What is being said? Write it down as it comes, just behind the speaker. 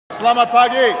Selamat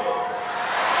pagi.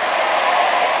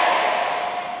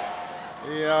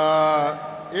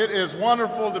 It is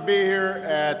wonderful to be here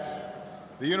at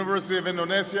the University of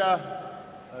Indonesia,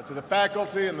 to the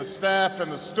faculty and the staff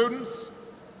and the students,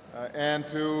 and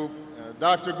to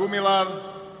Dr. Gumilar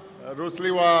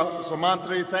Rusliwa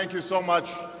Somantri. Thank you so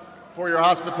much for your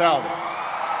hospitality.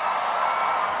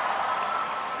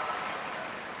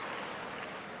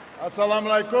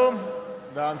 Assalamualaikum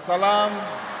dan salam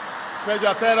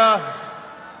sejahtera.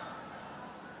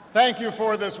 Thank you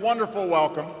for this wonderful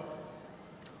welcome.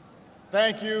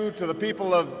 Thank you to the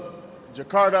people of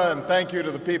Jakarta and thank you to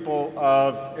the people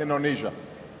of Indonesia.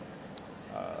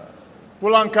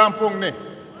 Pulang kampung nih.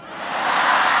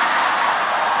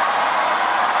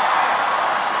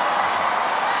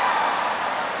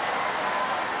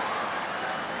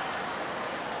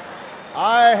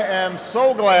 I am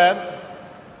so glad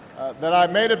that I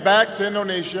made it back to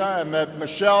Indonesia and that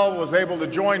Michelle was able to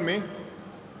join me.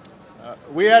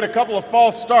 We had a couple of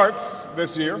false starts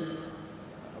this year,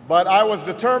 but I was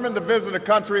determined to visit a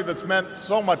country that's meant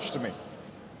so much to me.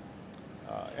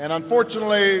 And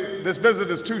unfortunately, this visit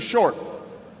is too short,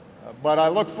 but I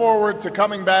look forward to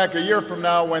coming back a year from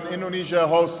now when Indonesia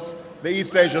hosts the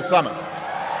East Asia Summit.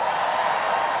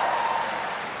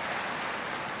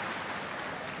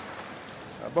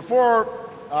 Before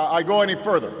I go any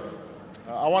further,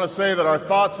 I want to say that our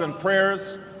thoughts and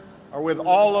prayers are with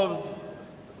all of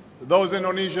those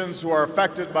Indonesians who are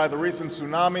affected by the recent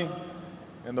tsunami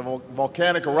and the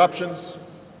volcanic eruptions,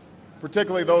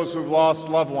 particularly those who've lost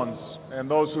loved ones and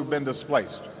those who've been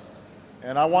displaced.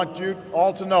 And I want you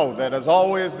all to know that, as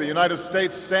always, the United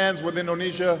States stands with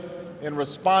Indonesia in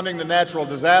responding to natural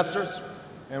disasters,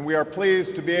 and we are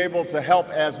pleased to be able to help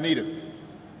as needed.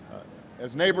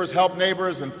 As neighbors help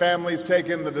neighbors and families take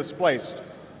in the displaced,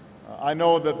 I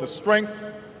know that the strength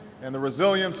and the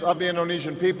resilience of the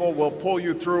Indonesian people will pull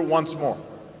you through once more.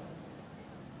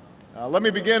 Let me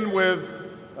begin with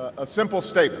a simple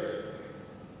statement.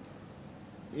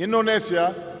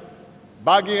 Indonesia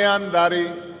bagian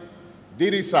dari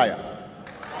diri saya.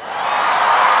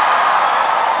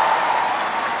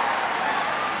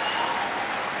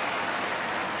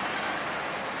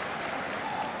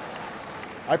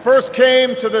 I first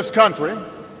came to this country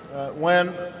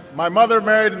when my mother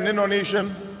married an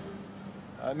Indonesian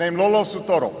named Lolo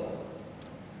Sutoro.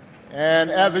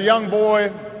 And as a young boy,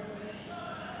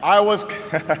 I was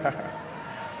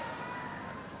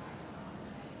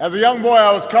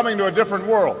coming to a different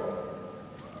world.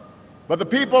 But the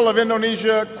people of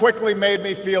Indonesia quickly made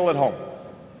me feel at home.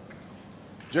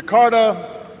 Jakarta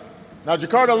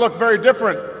looked very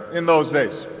different in those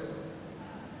days.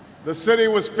 The city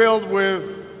was filled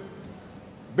with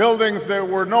buildings that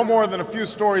were no more than a few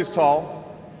stories tall.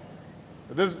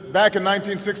 This back in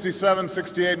 1967,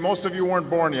 68, most of you weren't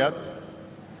born yet.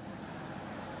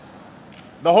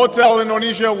 The Hotel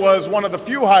Indonesia was one of the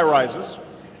few high-rises,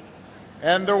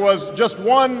 and there was just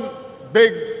one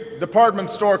big department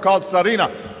store called Sarina.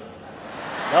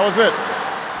 That was it.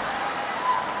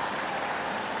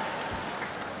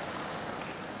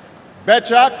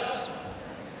 Becaks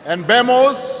and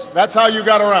Bemos, that's how you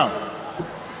got around.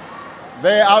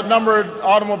 They outnumbered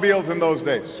automobiles in those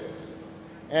days.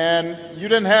 And you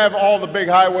didn't have all the big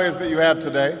highways that you have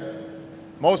today.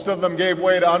 Most of them gave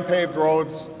way to unpaved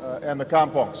roads and the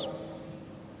kampongs.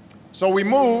 So we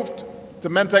moved to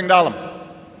Menteng Dalam,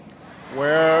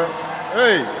 where,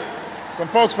 hey, some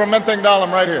folks from Menteng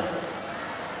Dalam right here.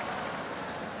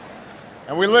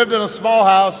 And we lived in a small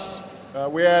house.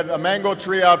 We had a mango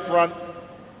tree out front.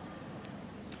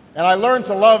 And I learned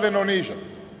to love Indonesia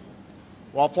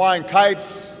while flying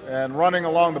kites and running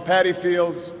along the paddy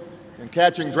fields and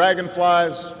catching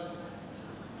dragonflies,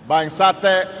 buying sate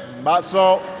and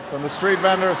bakso from the street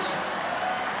vendors.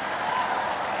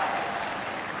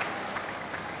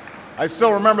 I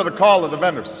still remember the call of the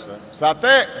vendors. Sate.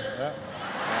 Yeah.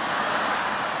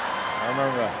 I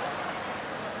remember that.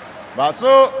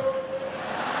 Bakso.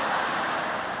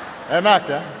 Enak,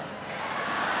 ya?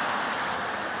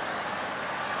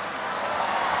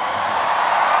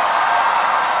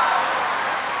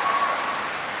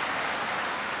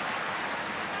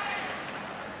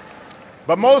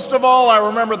 But most of all, I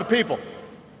remember the people.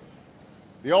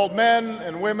 The old men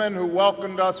and women who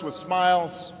welcomed us with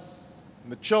smiles,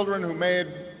 and the children who made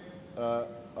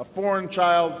a foreign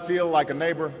child feel like a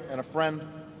neighbor and a friend,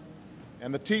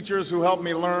 and the teachers who helped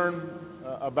me learn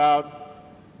about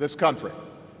this country.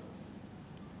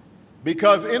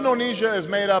 Because Indonesia is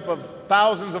made up of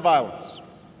thousands of islands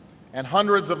and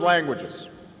hundreds of languages,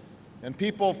 and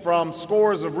people from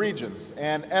scores of regions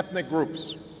and ethnic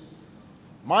groups.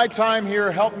 My time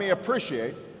here helped me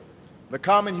appreciate the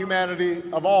common humanity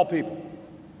of all people.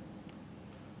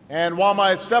 And while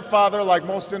my stepfather, like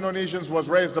most Indonesians, was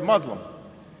raised a Muslim,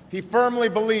 he firmly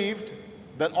believed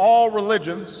that all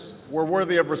religions were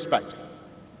worthy of respect.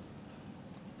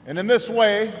 And in this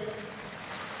way,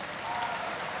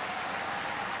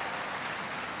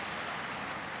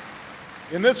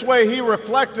 he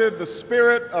reflected the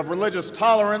spirit of religious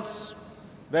tolerance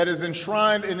that is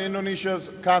enshrined in Indonesia's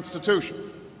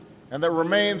constitution and that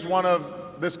remains one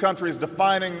of this country's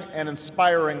defining and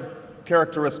inspiring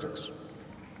characteristics.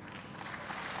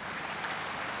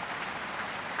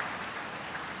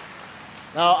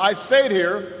 Now, I stayed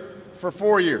here for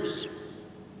 4 years,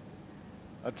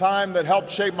 a time that helped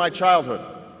shape my childhood,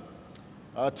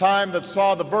 a time that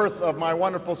saw the birth of my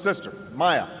wonderful sister,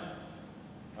 Maya,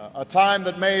 a time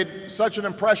that made such an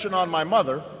impression on my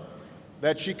mother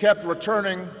that she kept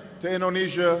returning to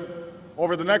Indonesia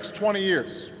over the next 20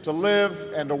 years to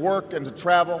live and to work and to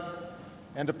travel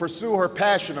and to pursue her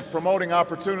passion of promoting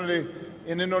opportunity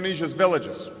in Indonesia's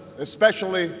villages,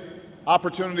 especially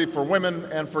opportunity for women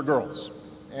and for girls.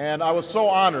 And I was so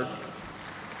honored.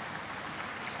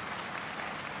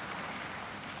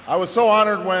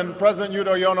 When President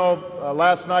Yudhoyono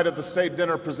last night at the state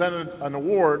dinner presented an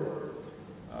award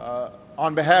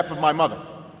on behalf of my mother,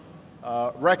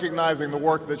 recognizing the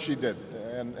work that she did.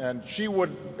 And she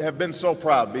would have been so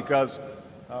proud because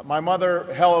my mother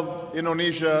held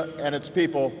Indonesia and its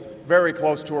people very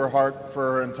close to her heart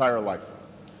for her entire life.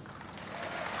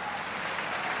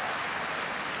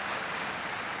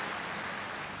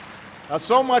 Now,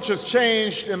 so much has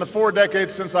changed in the 4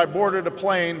 decades since I boarded a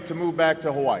plane to move back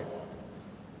to Hawaii.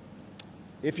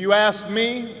 If you asked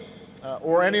me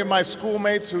or any of my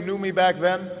schoolmates who knew me back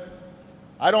then,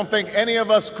 I don't think any of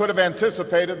us could have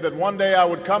anticipated that one day I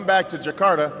would come back to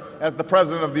Jakarta as the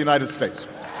President of the United States.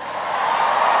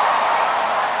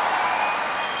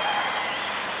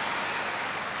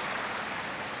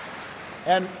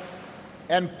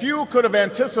 And few could have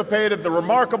anticipated the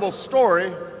remarkable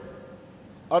story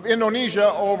of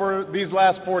Indonesia over these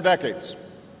last 4 decades.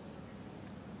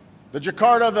 The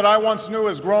Jakarta that I once knew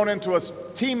has grown into a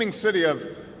teeming city of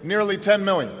nearly 10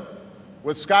 million,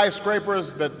 with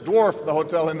skyscrapers that dwarf the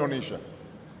Hotel Indonesia,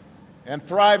 and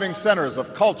thriving centers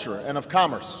of culture and of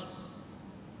commerce.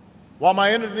 While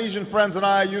my Indonesian friends and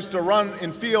I used to run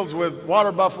in fields with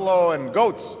water buffalo and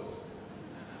goats,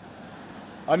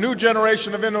 a new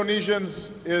generation of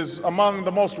Indonesians is among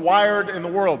the most wired in the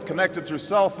world, connected through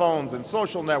cell phones and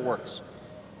social networks.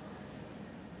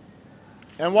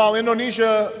 And while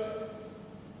Indonesia,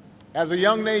 as a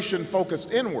young nation,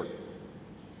 focused inward,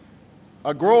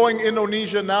 a growing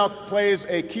Indonesia now plays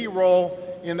a key role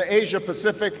in the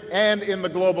Asia-Pacific and in the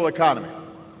global economy.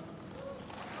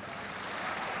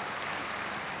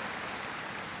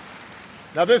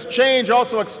 Now, this change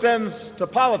also extends to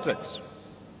politics.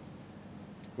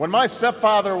 When my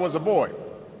stepfather was a boy,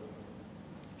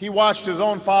 he watched his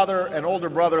own father and older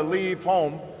brother leave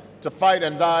home to fight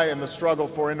and die in the struggle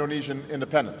for Indonesian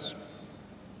independence.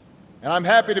 And I'm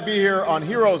happy to be here on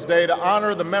Heroes Day to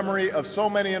honor the memory of so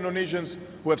many Indonesians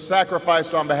who have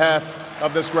sacrificed on behalf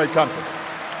of this great country.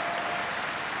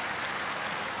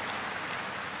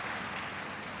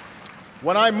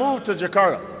 When I moved to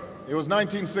Jakarta, it was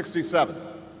 1967,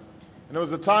 and it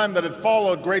was a time that had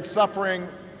followed great suffering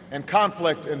and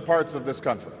conflict in parts of this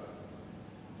country.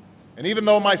 And even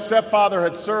though my stepfather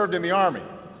had served in the army,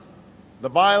 the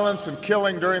violence and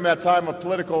killing during that time of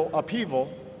political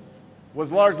upheaval was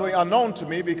largely unknown to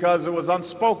me because it was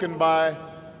unspoken by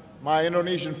my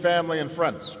Indonesian family and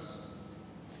friends.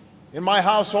 In my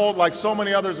household, like so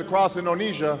many others across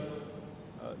Indonesia,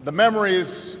 the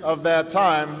memories of that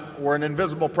time were an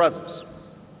invisible presence.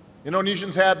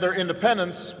 Indonesians had their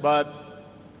independence, but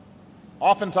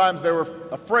oftentimes they were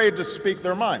afraid to speak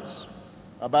their minds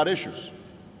about issues.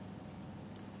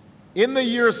 In the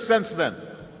years since then,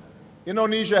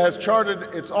 Indonesia has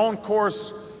charted its own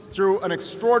course through an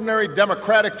extraordinary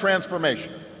democratic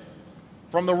transformation,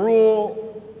 from the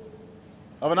rule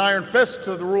of an iron fist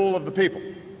to the rule of the people.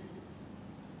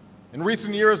 In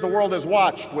recent years, the world has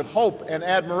watched with hope and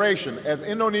admiration as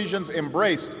Indonesians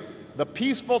embraced the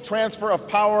peaceful transfer of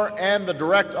power and the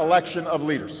direct election of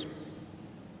leaders.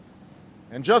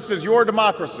 And just as your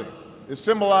democracy is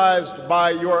symbolized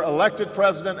by your elected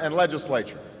president and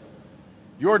legislature,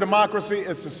 your democracy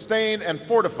is sustained and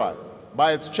fortified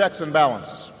by its checks and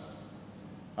balances.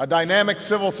 A dynamic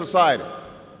civil society,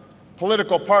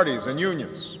 political parties and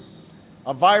unions,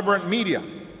 a vibrant media,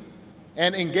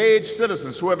 and engaged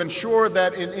citizens who have ensured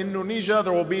that in Indonesia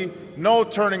there will be no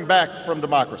turning back from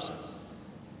democracy.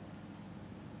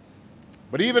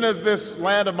 But even as this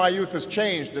land of my youth has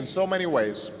changed in so many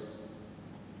ways,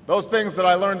 those things that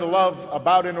I learned to love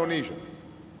about Indonesia,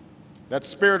 that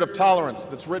spirit of tolerance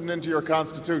that's written into your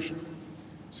Constitution,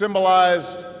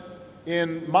 symbolized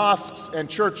in mosques and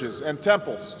churches and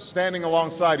temples standing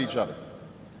alongside each other,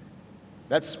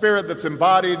 that spirit that's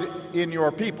embodied in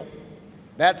your people,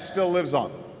 that still lives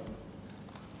on.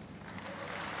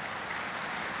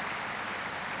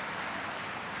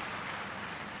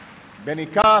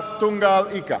 Bhinneka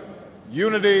Tunggal Ika,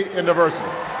 unity in diversity.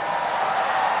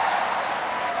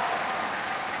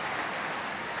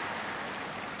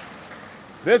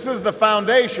 This is the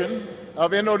foundation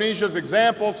of Indonesia's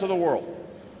example to the world.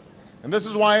 And this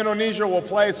is why Indonesia will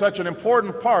play such an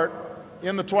important part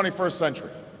in the 21st century.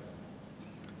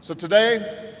 So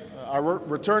today, I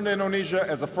return to Indonesia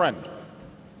as a friend,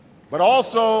 but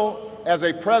also as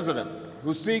a president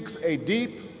who seeks a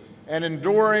deep and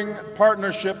enduring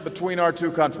partnership between our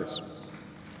two countries.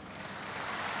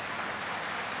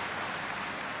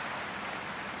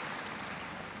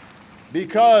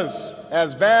 Because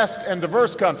as vast and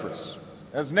diverse countries,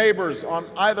 as neighbors on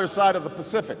either side of the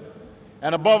Pacific,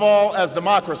 and above all as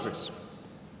democracies,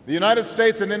 the United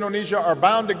States and Indonesia are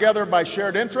bound together by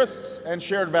shared interests and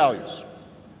shared values.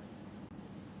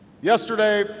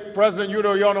 Yesterday, President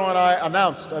Yudhoyono and I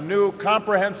announced a new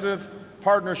comprehensive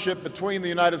partnership between the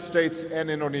United States and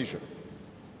Indonesia.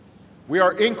 We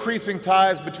are increasing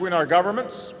ties between our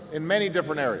governments in many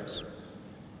different areas.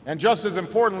 And just as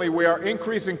importantly, we are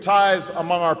increasing ties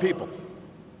among our people.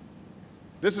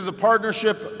 This is a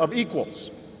partnership of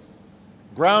equals,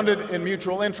 grounded in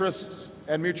mutual interests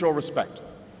and mutual respect.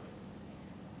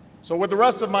 So with the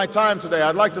rest of my time today,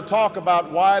 I'd like to talk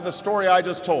about why the story I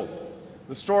just told,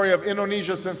 the story of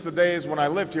Indonesia since the days when I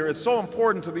lived here, is so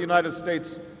important to the United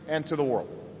States and to the world.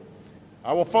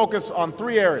 I will focus on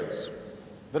three areas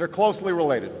that are closely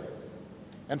related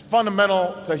and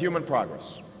fundamental to human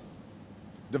progress: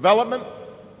 development,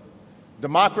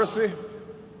 democracy,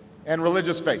 and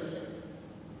religious faith.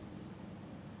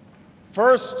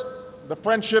 First, the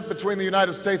friendship between the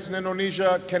United States and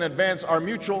Indonesia can advance our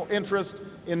mutual interest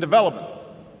in development.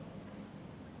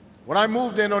 When I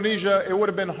moved to Indonesia, it would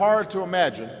have been hard to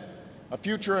imagine a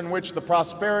future in which the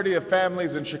prosperity of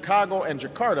families in Chicago and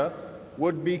Jakarta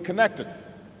would be connected.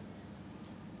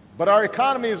 But our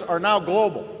economies are now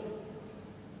global,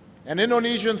 and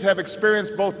Indonesians have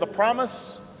experienced both the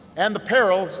promise and the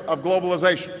perils of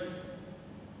globalization,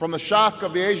 from the shock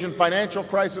of the Asian financial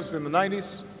crisis in the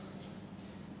 90s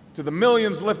to the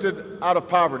millions lifted out of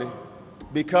poverty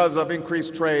because of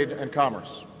increased trade and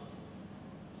commerce.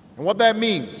 And what that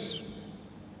means,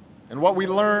 and what we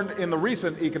learned in the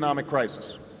recent economic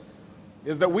crisis,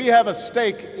 is that we have a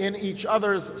stake in each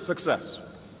other's success.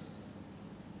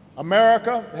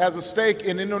 America has a stake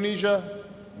in Indonesia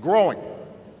growing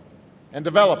and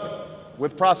developing,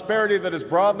 with prosperity that is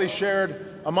broadly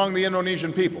shared among the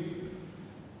Indonesian people.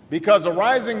 Because a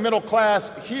rising middle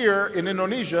class here in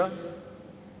Indonesia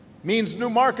means new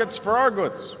markets for our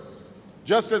goods,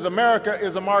 just as America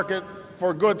is a market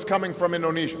for goods coming from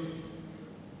Indonesia.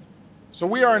 So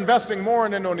we are investing more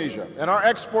in Indonesia, and our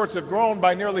exports have grown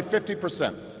by nearly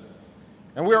 50%.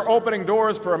 And we are opening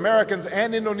doors for Americans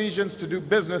and Indonesians to do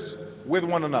business with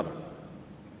one another.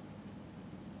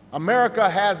 America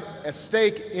has a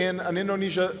stake in an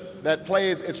Indonesia that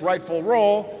plays its rightful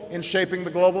role in shaping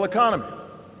the global economy.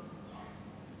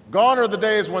 Gone are the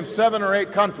days when 7 or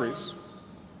 8 countries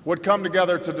would come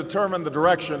together to determine the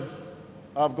direction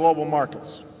of global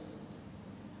markets.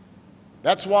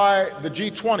 That's why the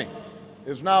G20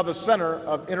 is now the center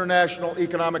of international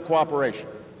economic cooperation,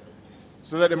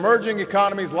 so that emerging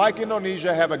economies like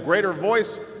Indonesia have a greater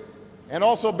voice and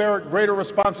also bear greater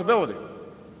responsibility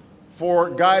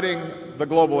for guiding the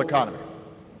global economy.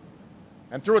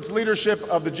 And through its leadership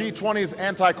of the G20's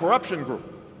anti-corruption group,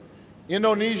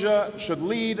 Indonesia should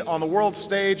lead on the world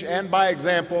stage and by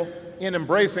example in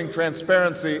embracing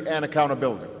transparency and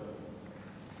accountability.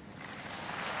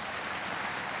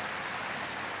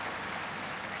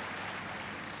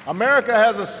 America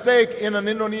has a stake in an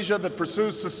Indonesia that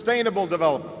pursues sustainable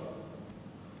development,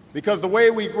 because the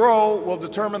way we grow will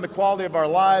determine the quality of our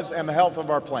lives and the health of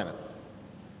our planet.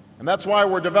 And that's why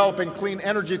we're developing clean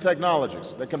energy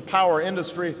technologies that can power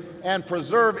industry and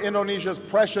preserve Indonesia's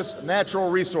precious natural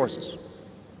resources.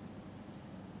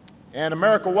 And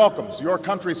America welcomes your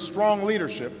country's strong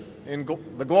leadership in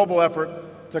the global effort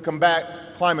to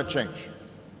combat climate change.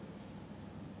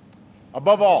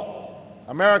 Above all,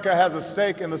 America has a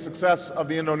stake in the success of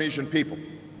the Indonesian people.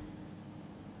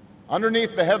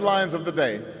 Underneath the headlines of the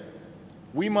day,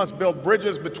 we must build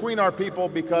bridges between our people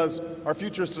because our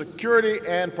future security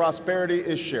and prosperity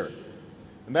is shared.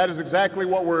 And that is exactly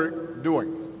what we're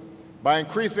doing by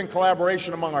increasing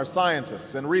collaboration among our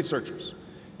scientists and researchers,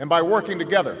 and by working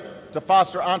together to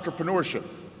foster entrepreneurship.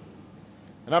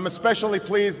 And I'm especially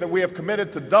pleased that we have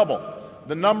committed to double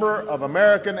the number of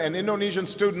American and Indonesian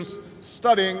students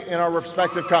studying in our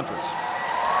respective countries.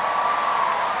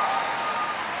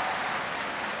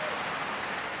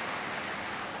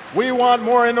 We want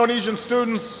more Indonesian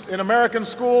students in American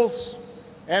schools,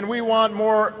 and we want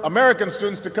more American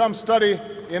students to come study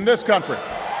in this country.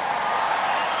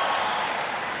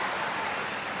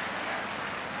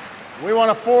 We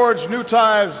want to forge new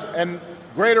ties and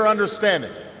greater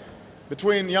understanding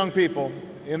between young people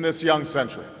in this young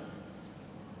century.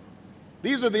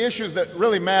 These are the issues that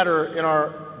really matter in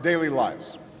our daily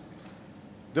lives.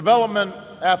 Development,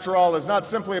 after all, is not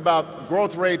simply about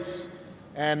growth rates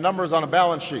and numbers on a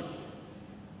balance sheet.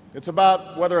 It's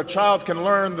about whether a child can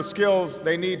learn the skills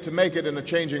they need to make it in a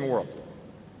changing world.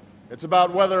 It's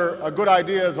about whether a good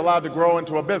idea is allowed to grow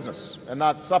into a business and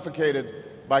not suffocated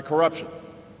by corruption.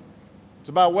 It's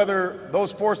about whether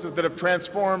those forces that have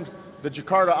transformed the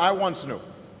Jakarta I once knew,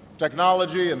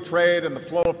 technology and trade and the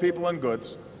flow of people and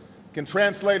goods, can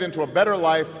translate into a better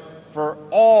life for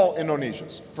all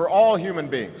Indonesians, for all human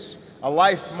beings, a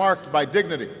life marked by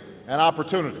dignity and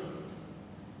opportunity.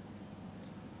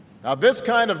 Now, this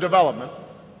kind of development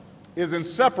is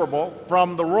inseparable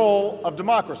from the role of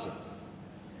democracy.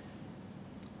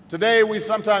 Today, we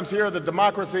sometimes hear that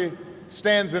democracy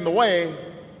stands in the way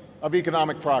of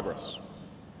economic progress.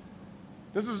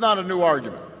 This is not a new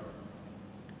argument,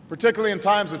 particularly in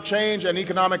times of change and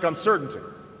economic uncertainty.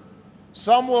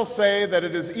 Some will say that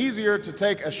it is easier to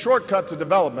take a shortcut to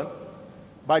development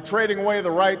by trading away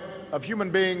the right of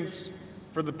human beings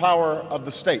for the power of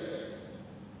the state.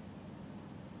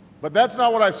 But that's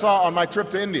not what I saw on my trip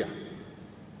to India,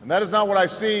 and that is not what I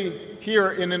see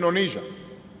here in Indonesia.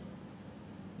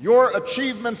 Your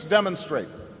achievements demonstrate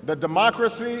that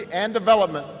democracy and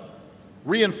development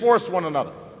reinforce one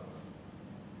another.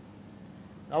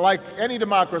 Now, like any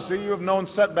democracy, you have known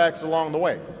setbacks along the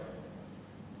way.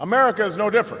 America is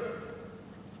no different.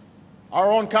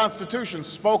 Our own Constitution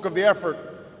spoke of the effort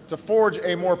to forge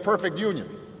a more perfect union,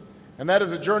 and that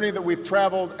is a journey that we've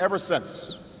traveled ever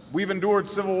since. We've endured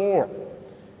civil war,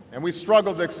 and we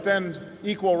struggled to extend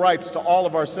equal rights to all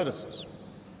of our citizens.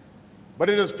 But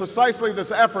it is precisely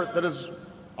this effort that has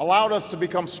allowed us to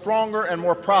become stronger and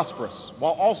more prosperous,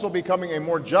 while also becoming a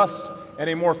more just and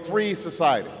a more free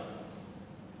society.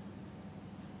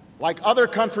 Like other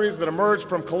countries that emerged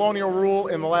from colonial rule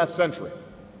in the last century,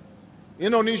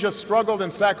 Indonesia struggled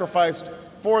and sacrificed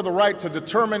for the right to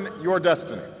determine your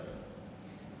destiny.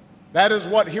 That is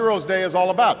what Heroes Day is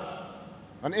all about.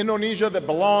 An Indonesia that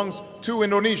belongs to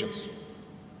Indonesians.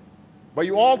 But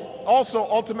you also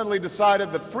ultimately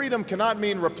decided that freedom cannot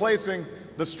mean replacing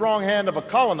the strong hand of a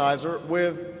colonizer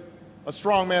with a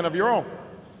strong man of your own.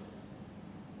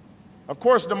 Of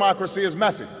course, democracy is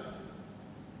messy.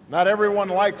 Not everyone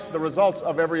likes the results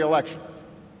of every election.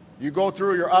 You go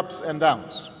through your ups and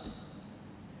downs.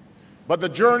 But the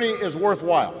journey is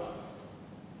worthwhile,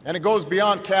 and it goes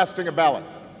beyond casting a ballot.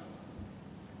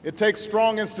 It takes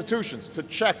strong institutions to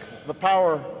check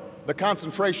the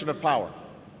concentration of power.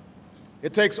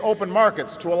 It takes open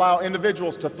markets to allow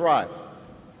individuals to thrive.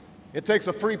 It takes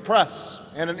a free press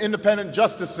and an independent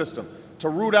justice system to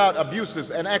root out abuses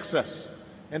and excess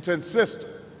and to insist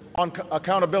on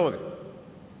accountability.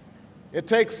 It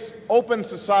takes open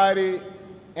society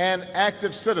and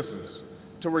active citizens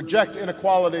to reject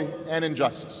inequality and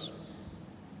injustice.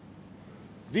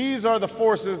 These are the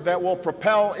forces that will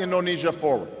propel Indonesia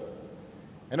forward,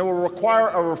 and it will require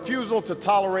a refusal to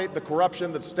tolerate the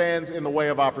corruption that stands in the way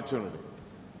of opportunity,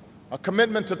 a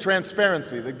commitment to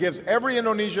transparency that gives every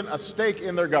Indonesian a stake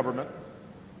in their government,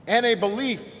 and a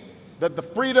belief that the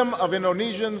freedom of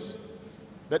Indonesians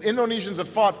that Indonesians have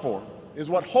fought for is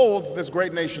what holds this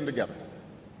great nation together.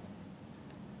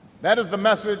 That is the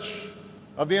message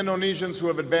of the Indonesians who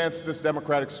have advanced this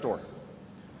democratic story.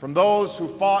 From those who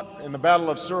fought in the Battle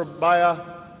of Surabaya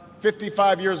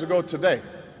 55 years ago today,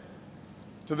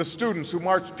 to the students who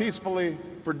marched peacefully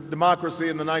for democracy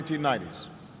in the 1990s,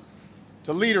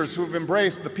 to leaders who have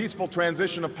embraced the peaceful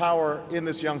transition of power in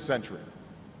this young century.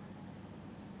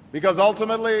 Because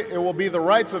ultimately, it will be the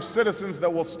rights of citizens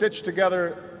that will stitch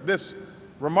together this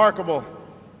remarkable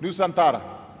Nusantara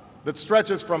that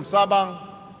stretches from Sabang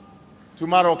to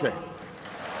Merauke.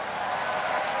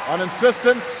 On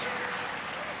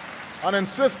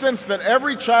insistence that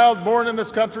every child born in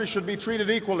this country should be treated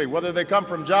equally, whether they come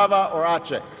from Java or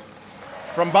Aceh,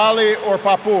 from Bali or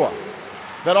Papua,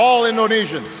 that all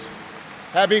Indonesians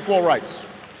have equal rights.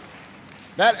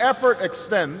 That effort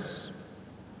extends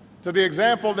to the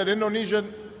example that Indonesia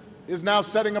is now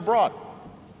setting abroad.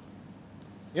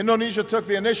 Indonesia took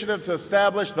the initiative to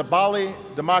establish the Bali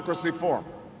Democracy Forum,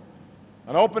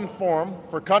 an open forum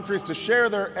for countries to share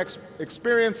their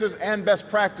experiences and best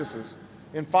practices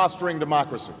in fostering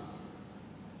democracy.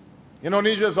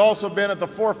 Indonesia has also been at the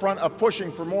forefront of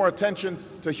pushing for more attention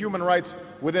to human rights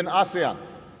within ASEAN.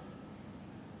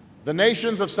 The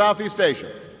nations of Southeast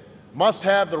Asia must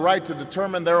have the right to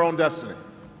determine their own destiny,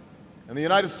 and the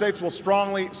United States will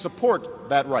strongly support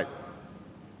that right.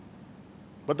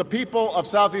 But the people of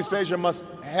Southeast Asia must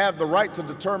have the right to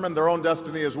determine their own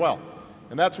destiny as well.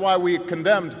 And that's why we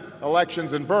condemned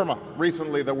elections in Burma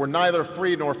recently that were neither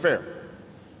free nor fair.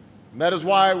 And that is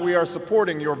why we are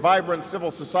supporting your vibrant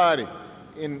civil society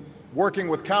in working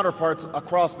with counterparts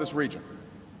across this region.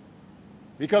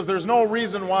 Because there's no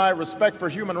reason why respect for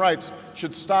human rights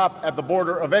should stop at the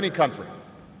border of any country.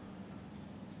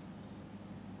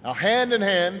 Now, hand in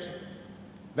hand,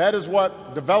 that is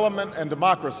what development and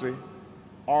democracy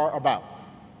are about.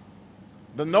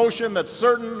 The notion that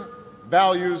certain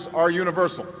values are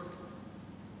universal.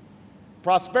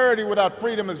 Prosperity without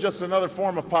freedom is just another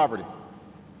form of poverty,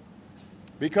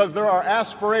 because there are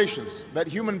aspirations that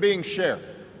human beings share.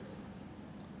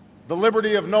 The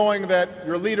liberty of knowing that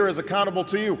your leader is accountable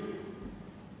to you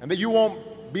and that you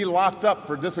won't be locked up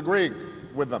for disagreeing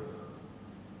with them.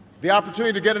 The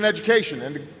opportunity to get an education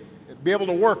and to be able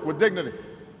to work with dignity.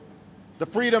 The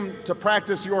freedom to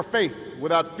practice your faith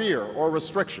without fear or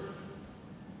restriction.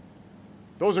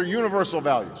 Those are universal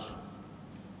values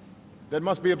that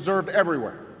must be observed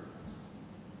everywhere.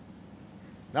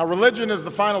 Now, religion is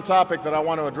the final topic that I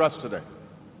want to address today.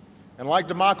 And like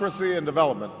democracy and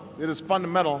development, it is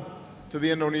fundamental to the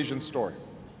Indonesian story.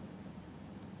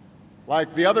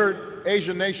 Like the other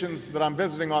Asian nations that I'm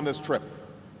visiting on this trip,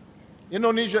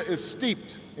 Indonesia is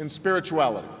steeped in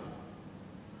spirituality,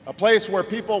 a place where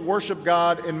people worship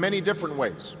God in many different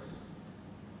ways.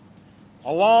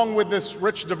 Along with this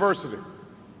rich diversity,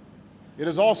 it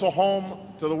is also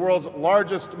home to the world's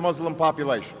largest Muslim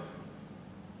population.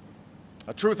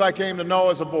 A truth I came to know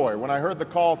as a boy when I heard the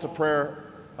call to prayer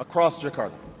across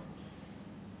Jakarta.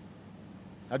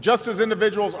 Now, just as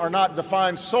individuals are not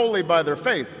defined solely by their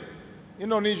faith,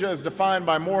 Indonesia is defined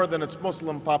by more than its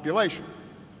Muslim population.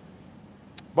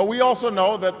 But we also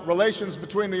know that relations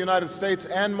between the United States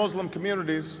and Muslim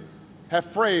communities have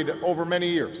frayed over many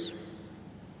years.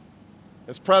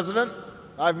 As president,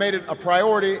 I've made it a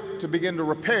priority to begin to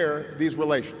repair these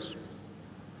relations.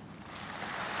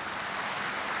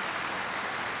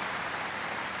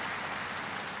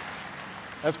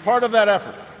 As part of that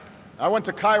effort, I went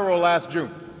to Cairo last June,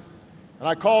 and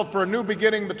I called for a new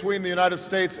beginning between the United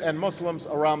States and Muslims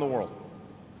around the world,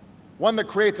 one that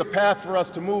creates a path for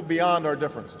us to move beyond our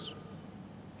differences.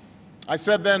 I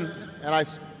said then, and I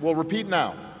will repeat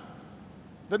now,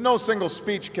 that no single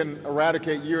speech can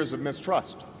eradicate years of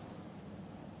mistrust.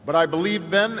 But I believed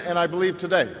then, and I believe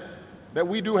today, that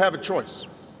we do have a choice.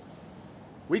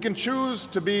 We can choose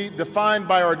to be defined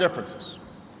by our differences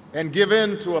and give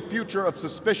in to a future of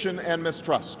suspicion and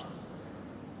mistrust.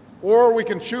 Or we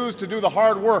can choose to do the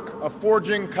hard work of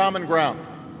forging common ground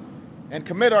and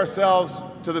commit ourselves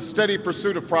to the steady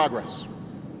pursuit of progress.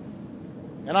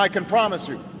 And I can promise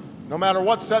you, no matter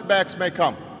what setbacks may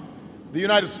come, the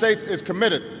United States is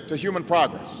committed to human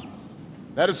progress.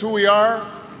 That is who we are,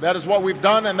 that is what we've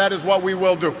done, and that is what we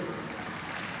will do.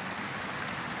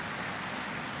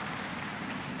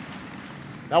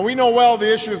 Now, we know well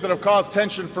the issues that have caused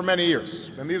tension for many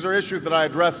years, and these are issues that I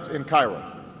addressed in Cairo.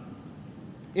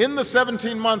 In the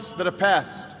 17 months that have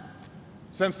passed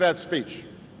since that speech,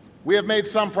 we have made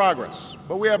some progress,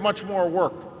 but we have much more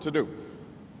work to do.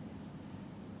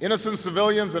 Innocent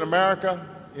civilians in America,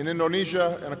 in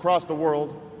Indonesia, and across the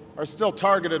world are still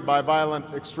targeted by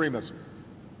violent extremism.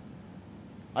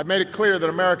 I've made it clear that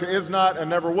America is not and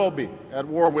never will be at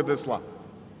war with Islam.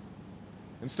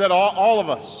 Instead, all of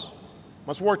us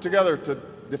must work together to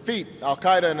defeat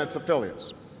al-Qaeda and its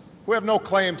affiliates, who have no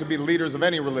claim to be leaders of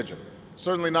any religion,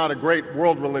 certainly not a great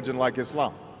world religion like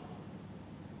Islam.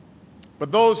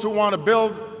 But those who want to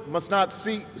build must not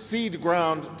cede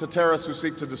ground to terrorists who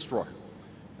seek to destroy.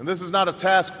 And this is not a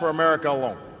task for America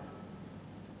alone.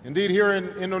 Indeed, here in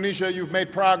Indonesia, you've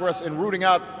made progress in rooting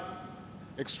out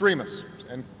extremists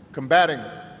and combating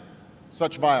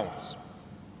such violence.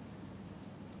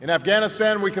 In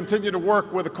Afghanistan, we continue to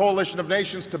work with a coalition of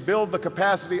nations to build the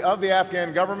capacity of the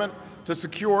Afghan government to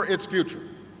secure its future.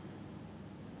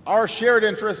 Our shared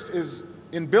interest is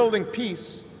in building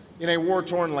peace in a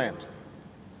war-torn land,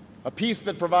 a peace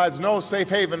that provides no safe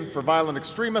haven for violent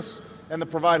extremists and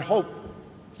that provide hope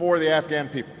for the Afghan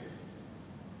people.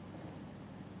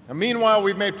 And meanwhile,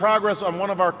 we've made progress on one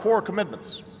of our core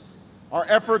commitments, our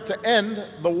effort to end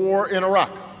the war in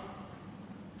Iraq.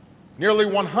 Nearly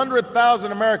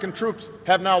 100,000 American troops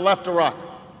have now left Iraq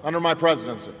under my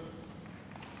presidency.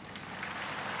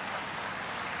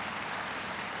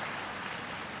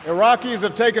 Iraqis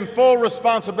have taken full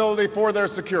responsibility for their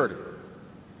security,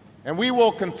 and we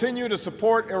will continue to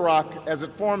support Iraq as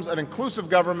it forms an inclusive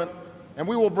government, and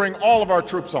we will bring all of our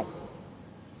troops home.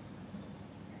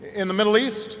 In the Middle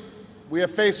East, we have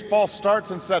faced false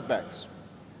starts and setbacks,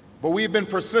 but we've been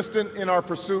persistent in our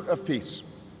pursuit of peace.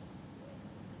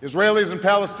 Israelis and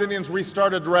Palestinians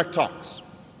restarted direct talks,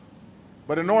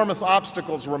 but enormous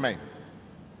obstacles remain.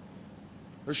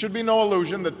 There should be no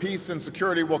illusion that peace and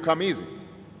security will come easy.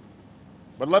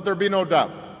 But let there be no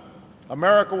doubt,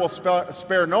 America will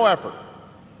spare no effort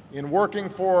in working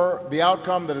for the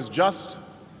outcome that is just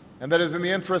and that is in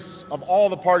the interests of all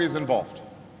the parties involved.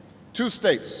 Two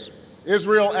states,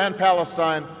 Israel and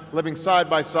Palestine, living side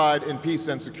by side in peace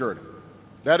and security.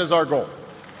 That is our goal.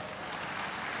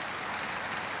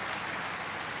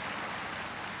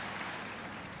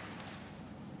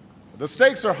 The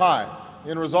stakes are high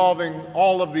in resolving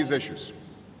all of these issues.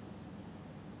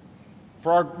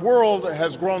 For our world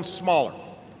has grown smaller.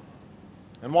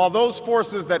 And while those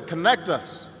forces that connect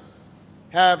us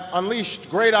have unleashed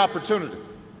great opportunity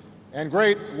and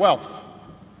great wealth,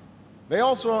 they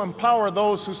also empower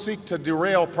those who seek to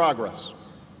derail progress.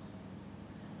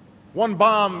 One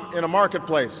bomb in a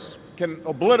marketplace can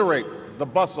obliterate the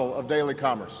bustle of daily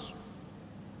commerce.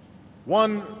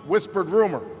 One whispered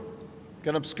rumor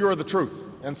can obscure the truth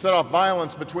and set off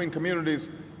violence between communities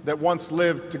that once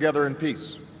lived together in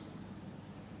peace.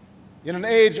 In an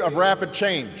age of rapid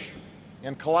change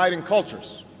and colliding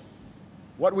cultures,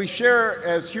 what we share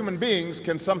as human beings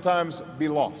can sometimes be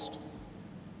lost.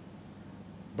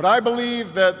 But I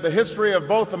believe that the history of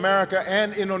both America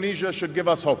and Indonesia should give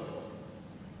us hope.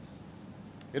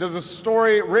 It is a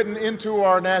story written into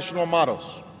our national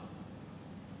mottos.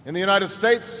 In the United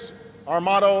States, our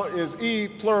motto is E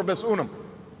pluribus unum,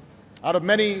 out of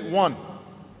many, one.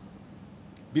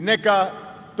 Bhinneka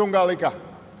Tunggal Ika,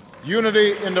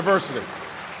 unity in diversity.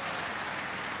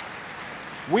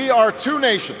 We are two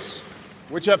nations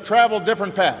which have traveled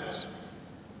different paths,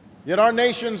 yet our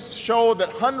nations show that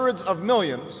hundreds of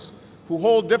millions who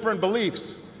hold different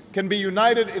beliefs can be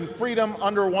united in freedom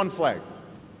under one flag.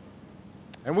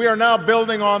 And we are now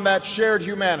building on that shared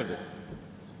humanity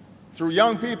through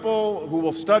young people who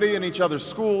will study in each other's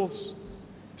schools,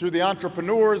 through the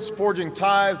entrepreneurs forging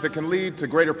ties that can lead to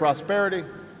greater prosperity,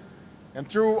 and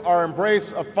through our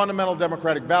embrace of fundamental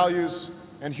democratic values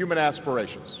and human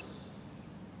aspirations.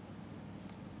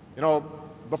 You know,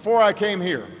 before I came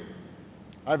here,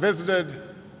 I visited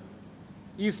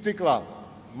Istiqlal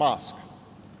Mosque,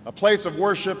 a place of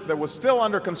worship that was still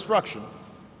under construction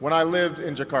when I lived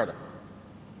in Jakarta.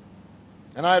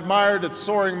 And I admired its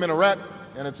soaring minaret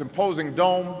and its imposing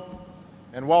dome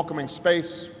and welcoming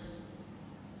space.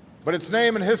 But its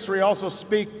name and history also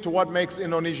speak to what makes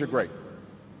Indonesia great.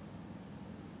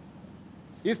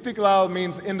 Istiqlal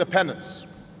means independence,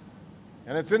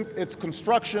 and its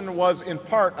construction was in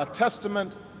part a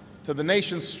testament to the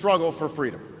nation's struggle for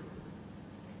freedom.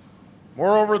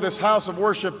 Moreover, this house of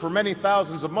worship for many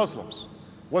thousands of Muslims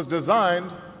was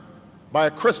designed by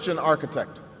a Christian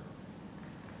architect.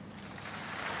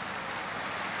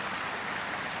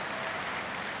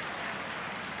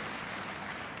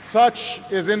 Such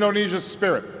is Indonesia's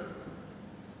spirit.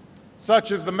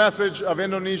 Such is the message of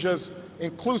Indonesia's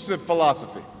inclusive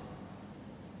philosophy,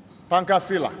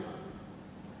 Pancasila.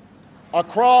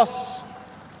 Across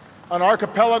an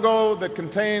archipelago that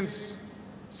contains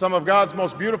some of God's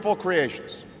most beautiful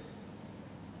creations,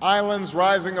 islands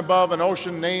rising above an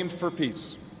ocean named for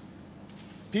peace,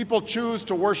 people choose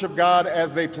to worship God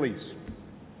as they please.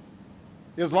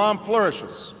 Islam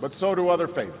flourishes, but so do other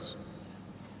faiths.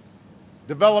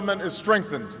 Development is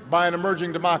strengthened by an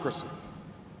emerging democracy.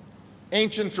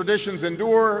 Ancient traditions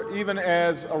endure even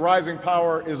as a rising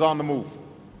power is on the move.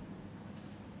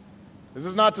 This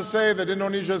is not to say that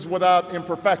Indonesia is without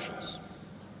imperfections.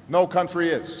 No country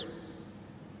is.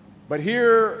 But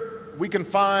here we can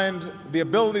find the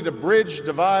ability to bridge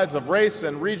divides of race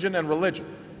and region and religion,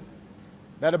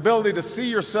 that ability to see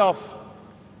yourself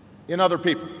in other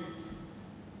people.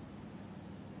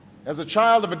 As a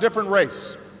child of a different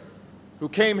race who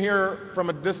came here from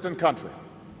a distant country,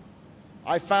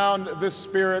 I found this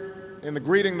spirit in the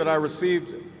greeting that I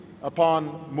received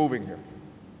upon moving here.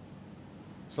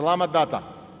 Selamat datang.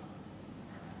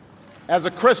 As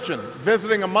a Christian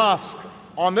visiting a mosque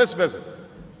on this visit,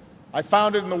 I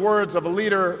found it in the words of a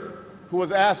leader who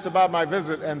was asked about my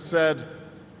visit and said,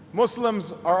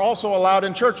 Muslims are also allowed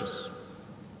in churches.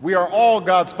 We are all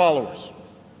God's followers.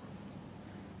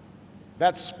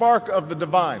 That spark of the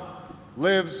divine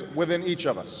lives within each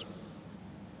of us.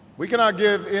 We cannot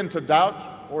give in to doubt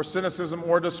or cynicism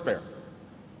or despair.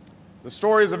 The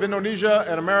stories of Indonesia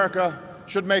and America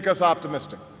should make us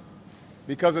optimistic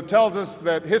because it tells us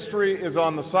that history is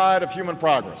on the side of human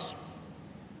progress,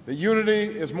 that unity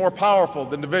is more powerful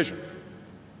than division,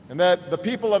 and that the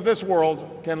people of this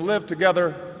world can live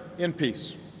together in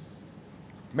peace.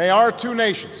 May our two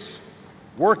nations,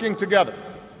 working together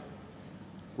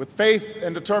with faith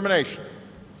and determination,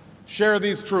 share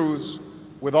these truths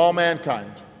with all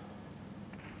mankind.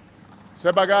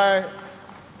 Sebagai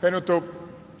penutup,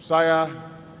 saya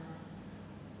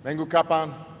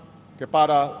mengucapkan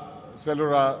kepada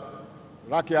seluruh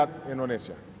rakyat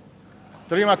Indonesia.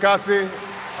 Terima kasih.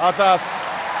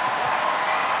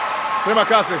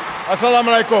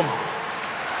 Assalamualaikum.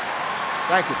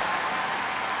 Thank you.